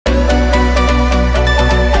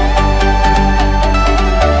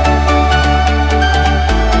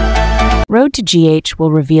Road to GH will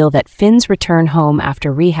reveal that Finn's return home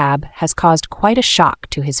after rehab has caused quite a shock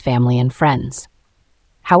to his family and friends.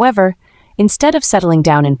 However, instead of settling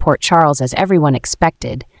down in Port Charles as everyone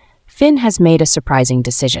expected, Finn has made a surprising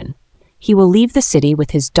decision. He will leave the city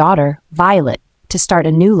with his daughter, Violet, to start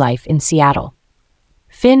a new life in Seattle.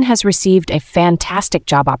 Finn has received a fantastic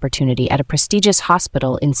job opportunity at a prestigious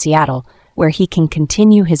hospital in Seattle, where he can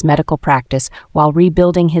continue his medical practice while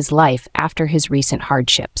rebuilding his life after his recent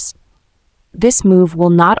hardships. This move will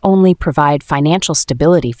not only provide financial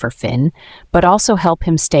stability for Finn, but also help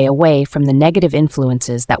him stay away from the negative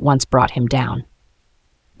influences that once brought him down.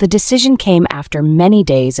 The decision came after many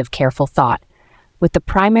days of careful thought, with the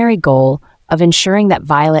primary goal of ensuring that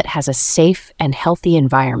Violet has a safe and healthy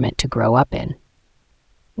environment to grow up in.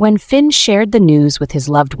 When Finn shared the news with his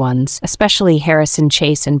loved ones, especially Harrison,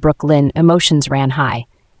 Chase, and Brooke Lynn, emotions ran high.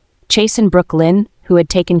 Chase and Brooke Lynn, who had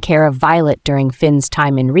taken care of Violet during Finn's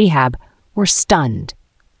time in rehab, were stunned.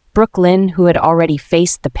 Brooke Lynn, who had already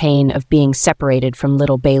faced the pain of being separated from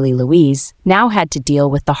little Bailey Louise, now had to deal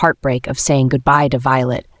with the heartbreak of saying goodbye to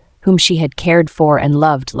Violet, whom she had cared for and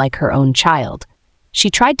loved like her own child. She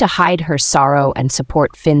tried to hide her sorrow and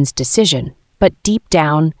support Finn's decision, but deep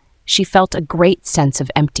down, she felt a great sense of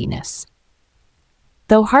emptiness.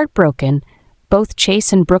 Though heartbroken, both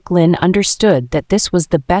Chase and Brooke Lynn understood that this was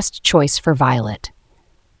the best choice for Violet.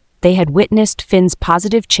 They had witnessed Finn's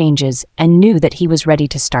positive changes and knew that he was ready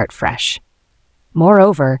to start fresh.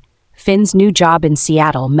 Moreover, Finn's new job in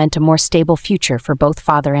Seattle meant a more stable future for both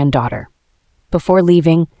father and daughter. Before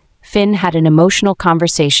leaving, Finn had an emotional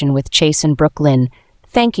conversation with Chase and Brooke Lynn,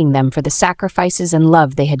 thanking them for the sacrifices and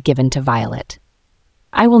love they had given to Violet.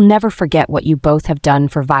 "I will never forget what you both have done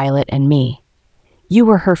for Violet and me. You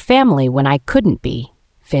were her family when I couldn't be,"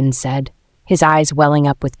 Finn said, his eyes welling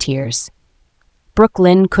up with tears. Brooke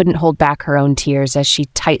Lynn couldn't hold back her own tears as she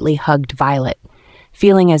tightly hugged Violet,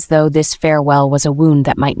 feeling as though this farewell was a wound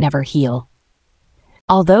that might never heal.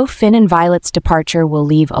 Although Finn and Violet's departure will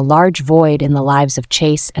leave a large void in the lives of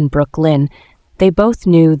Chase and Brooke Lynn, they both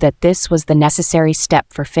knew that this was the necessary step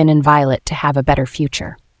for Finn and Violet to have a better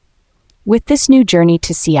future. With this new journey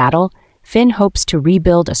to Seattle, Finn hopes to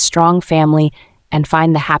rebuild a strong family and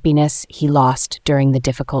find the happiness he lost during the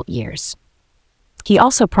difficult years. He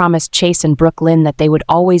also promised Chase and Brooke Lynn that they would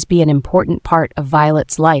always be an important part of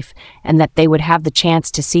Violet's life and that they would have the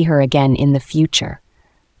chance to see her again in the future.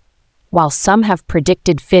 While some have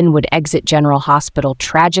predicted Finn would exit General Hospital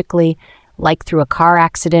tragically, like through a car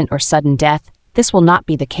accident or sudden death, this will not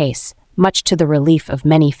be the case, much to the relief of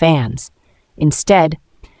many fans. Instead,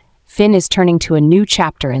 Finn is turning to a new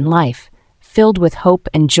chapter in life, filled with hope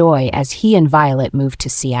and joy as he and Violet move to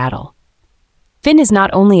Seattle. Finn is not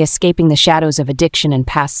only escaping the shadows of addiction and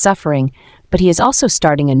past suffering, but he is also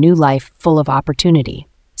starting a new life full of opportunity.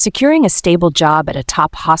 Securing a stable job at a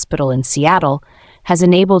top hospital in Seattle has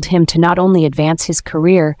enabled him to not only advance his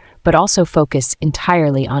career, but also focus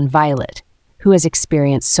entirely on Violet, who has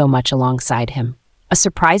experienced so much alongside him. A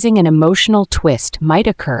surprising and emotional twist might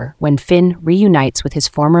occur when Finn reunites with his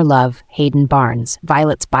former love, Hayden Barnes,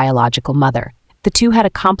 Violet's biological mother. The two had a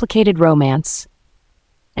complicated romance,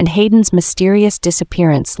 and Hayden's mysterious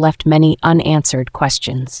disappearance left many unanswered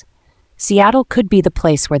questions. Seattle could be the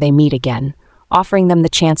place where they meet again, offering them the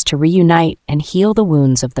chance to reunite and heal the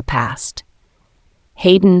wounds of the past.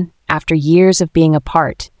 Hayden, after years of being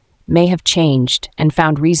apart, may have changed and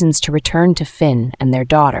found reasons to return to Finn and their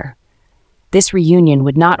daughter. This reunion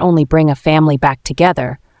would not only bring a family back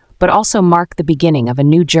together, but also mark the beginning of a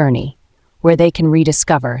new journey, where they can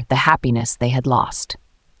rediscover the happiness they had lost.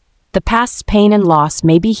 The past's pain and loss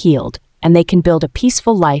may be healed, and they can build a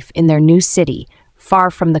peaceful life in their new city, far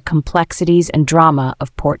from the complexities and drama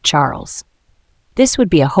of Port Charles. This would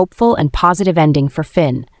be a hopeful and positive ending for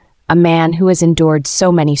Finn, a man who has endured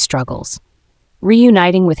so many struggles.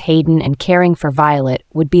 Reuniting with Hayden and caring for Violet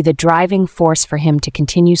would be the driving force for him to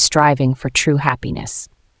continue striving for true happiness.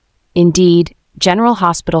 Indeed, General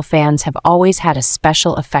Hospital fans have always had a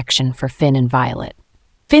special affection for Finn and Violet.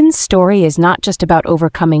 Finn's story is not just about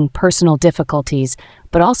overcoming personal difficulties,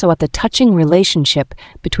 but also about the touching relationship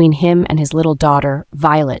between him and his little daughter,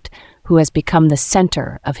 Violet, who has become the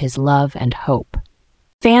center of his love and hope.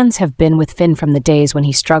 Fans have been with Finn from the days when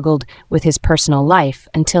he struggled with his personal life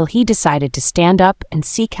until he decided to stand up and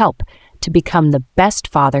seek help to become the best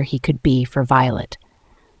father he could be for Violet.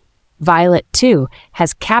 Violet, too,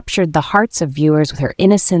 has captured the hearts of viewers with her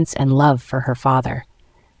innocence and love for her father.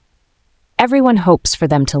 Everyone hopes for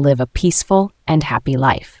them to live a peaceful and happy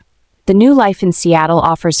life. The new life in Seattle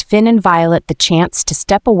offers Finn and Violet the chance to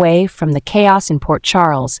step away from the chaos in Port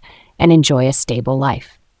Charles and enjoy a stable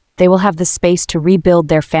life. They will have the space to rebuild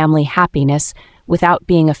their family happiness without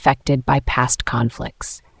being affected by past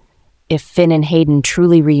conflicts. If Finn and Hayden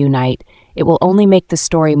truly reunite, it will only make the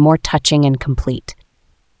story more touching and complete.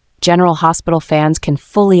 General Hospital fans can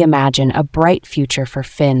fully imagine a bright future for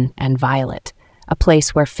Finn and Violet, a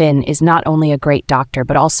place where Finn is not only a great doctor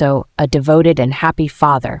but also a devoted and happy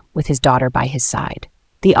father with his daughter by his side.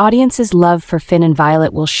 The audience's love for Finn and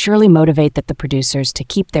Violet will surely motivate the producers to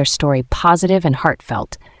keep their story positive and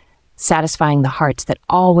heartfelt, satisfying the hearts that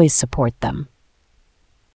always support them.